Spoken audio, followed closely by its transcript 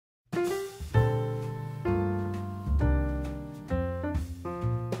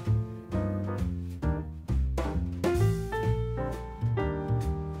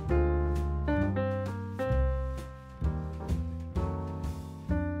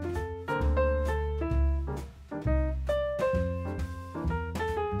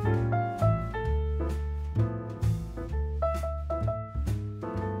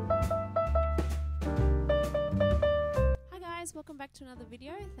welcome back to another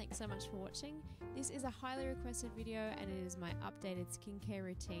video. Thanks so much for watching. This is a highly requested video and it is my updated skincare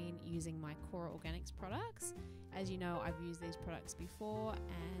routine using my Kora Organics products. As you know, I've used these products before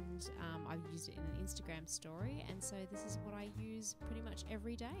and I've used it in an Instagram story, and so this is what I use pretty much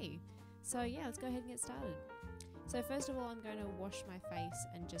every day. So yeah, let's go ahead and get started. So first of all, I'm going to wash my face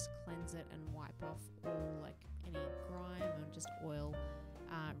and just cleanse it and wipe off all any grime or just oil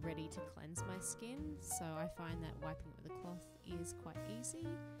ready to cleanse my skin. So I find that wiping it with a cloth is quite easy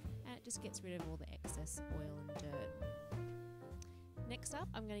and it just gets rid of all the excess oil and dirt. Next up,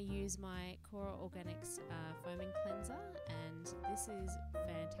 I'm going to use my Kora Organics foaming cleanser, and this is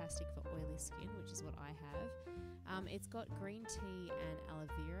fantastic for oily skin, which is what I have. It's got green tea and aloe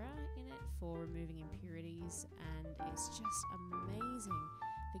vera in it for removing impurities, and it's just amazing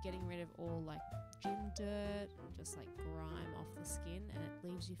for getting rid of all gym dirt and just grime off the skin, and it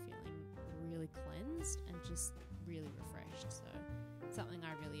leaves you feeling really cleansed and just really refreshed. So something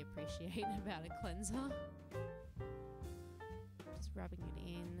I really appreciate about a cleanser. Just rubbing it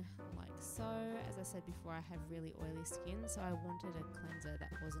in like so. As I said before, I have really oily skin, so I wanted a cleanser that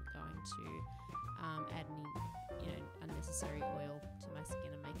wasn't going to add any unnecessary oil to my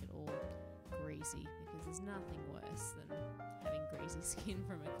skin and make it all greasy, because there's nothing worse than having greasy skin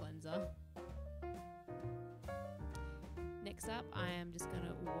from a cleanser. Next up, I am just going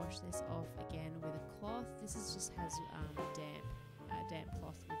to wash this off again with a cloth. This just has damp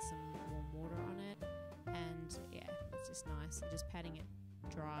cloth with some warm water on it, and yeah, it's just nice. I'm just patting it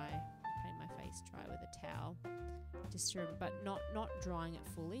dry, patting my face dry with a towel, but not drying it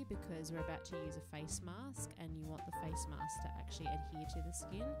fully, because we're about to use a face mask and you want the face mask to actually adhere to the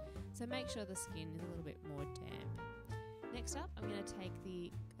skin. So make sure the skin is a little bit more damp. Next up, I'm going to take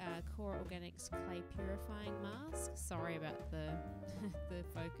the Kora Organics Clay Purifying Mask. Sorry about the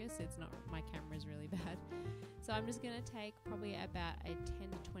focus, my camera's really bad. So I'm just going to take probably about a 10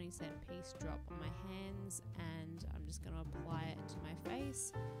 to 20 cent piece, drop on my hands, and I'm just going to apply it to my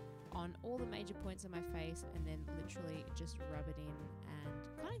face, on all the major points of my face, and then literally just rub it in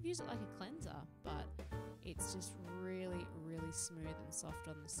and kind of use it like a cleanser, but it's just really, really smooth and soft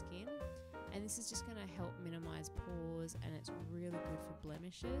on the skin. And this is just going to help minimize pores, and it's really good for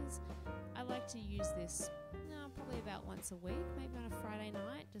blemishes. I like to use this probably about once a week, maybe on a Friday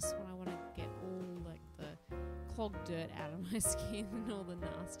night, just when I want to get all the clogged dirt out of my skin and all the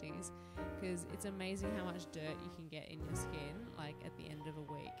nasties, because it's amazing how much dirt you can get in your skin at the end of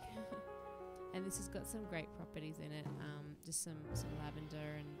a week. And this has got some great properties in it, just some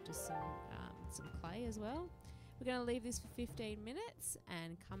lavender and just some clay as well. We're going to leave this for 15 minutes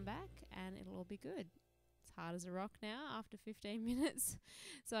and come back and it'll all be good. It's hard as a rock now after 15 minutes.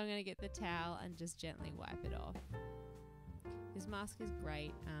 So I'm going to get the towel and just gently wipe it off. This mask is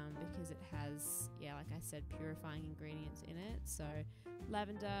great because it has, like I said, purifying ingredients in it. So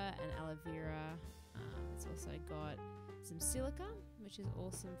lavender and aloe vera. It's also got some silica, which is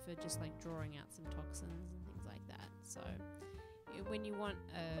awesome for just drawing out some toxins and things like that. So when you want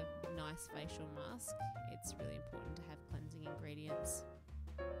a nice facial mask, it's really important to have cleansing ingredients.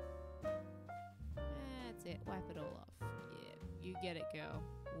 That's it, wipe it all off. Yeah, you get it, girl.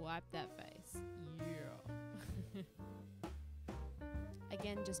 Wipe that face. Yeah.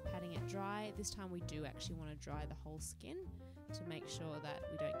 Again, just patting it dry. This time we do actually want to dry the whole skin to make sure that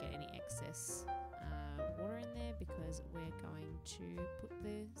we don't get any excess water in there, because we're going to put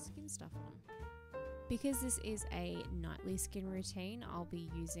the skin stuff on. Because this is a nightly skin routine, I'll be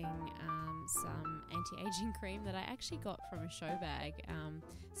using some anti-aging cream that I actually got from a show bag.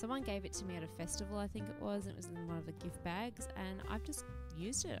 Someone gave it to me at a festival, I think it was in one of the gift bags, and I've just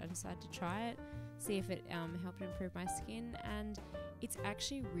used it. I decided to try it, see if it helped improve my skin, and it's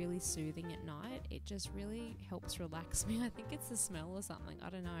actually really soothing at night. It just really helps relax me. I think it's the smell or something, I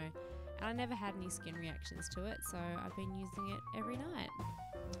don't know. And I never had any skin reactions to it, so I've been using it every night.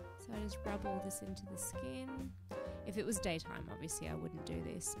 So I just rub all this into the skin. If it was daytime, obviously I wouldn't do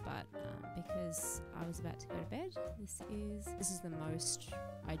this, but because I was about to go to bed, this is the most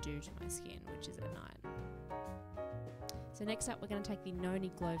I do to my skin, which is at night. So next up, we're going to take the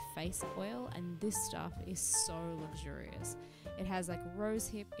Noni Glow Face Oil, and this stuff is so luxurious. It has rose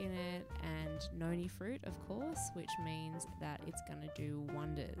hip in it and noni fruit, of course, which means that it's going to do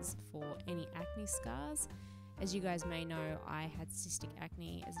wonders for any acne scars. As you guys may know, I had cystic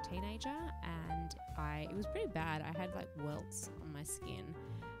acne as a teenager, and it was pretty bad. I had welts on my skin,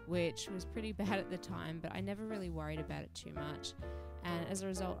 which was pretty bad at the time, but I never really worried about it too much. And as a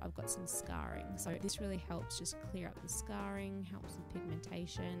result, I've got some scarring. So this really helps just clear up the scarring, helps with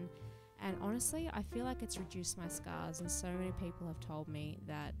pigmentation. And honestly, I feel like it's reduced my scars, and so many people have told me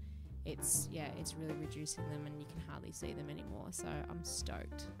that it's really reducing them and you can hardly see them anymore. So I'm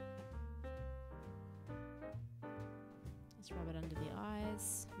stoked. Just rub it under the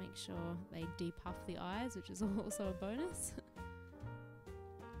eyes, make sure they depuff the eyes, which is also a bonus.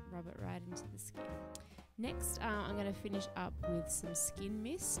 Rub it right into the skin. Next, I'm going to finish up with some skin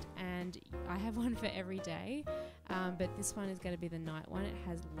mist, and I have one for every day, but this one is going to be the night one. It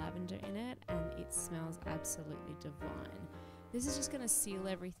has lavender in it and it smells absolutely divine. This is just going to seal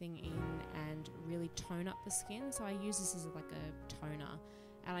everything in and really tone up the skin, so I use this as like a toner,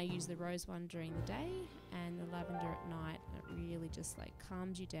 and I use the rose one during the day and the lavender at night, and it really just like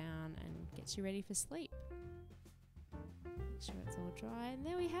calms you down and gets you ready for sleep. Make sure it's all dry, and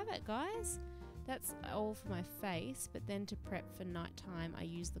there we have it, guys. That's all for my face, but then to prep for nighttime, I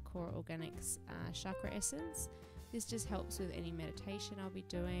use the Kora Organics chakra essence. This just helps with any meditation I'll be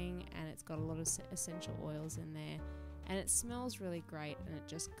doing, and it's got a lot of essential oils in there, and it smells really great, and it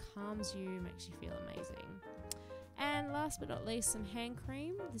just calms you, makes you feel amazing. And last but not least, some hand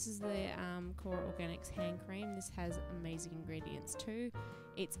cream. This is the Kora Organics hand cream. This has amazing ingredients too.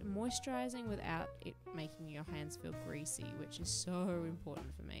 It's moisturizing without it making your hands feel greasy, which is so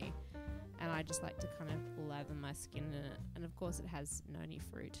important for me. And I just like to kind of lather my skin in it. And of course it has noni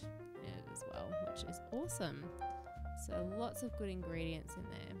fruit in it as well, which is awesome. So lots of good ingredients in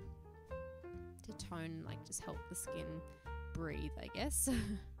there to tone, like just help the skin breathe, I guess.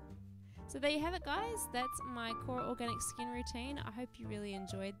 So there you have it, guys. That's my Kora Organic skin routine. I hope you really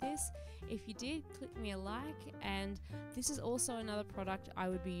enjoyed this. If you did, click me a like. And this is also another product I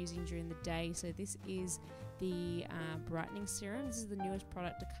would be using during the day. So this is the brightening serum. This is the newest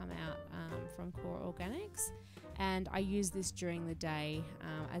product to come out from Kora Organics. And I use this during the day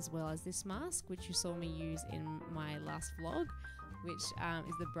as well as this mask, which you saw me use in my last vlog, which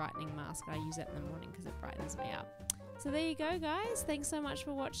is the brightening mask. I use that in the morning because it brightens me up. So there you go, guys. Thanks so much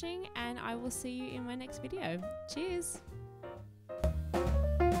for watching, and I will see you in my next video. Cheers!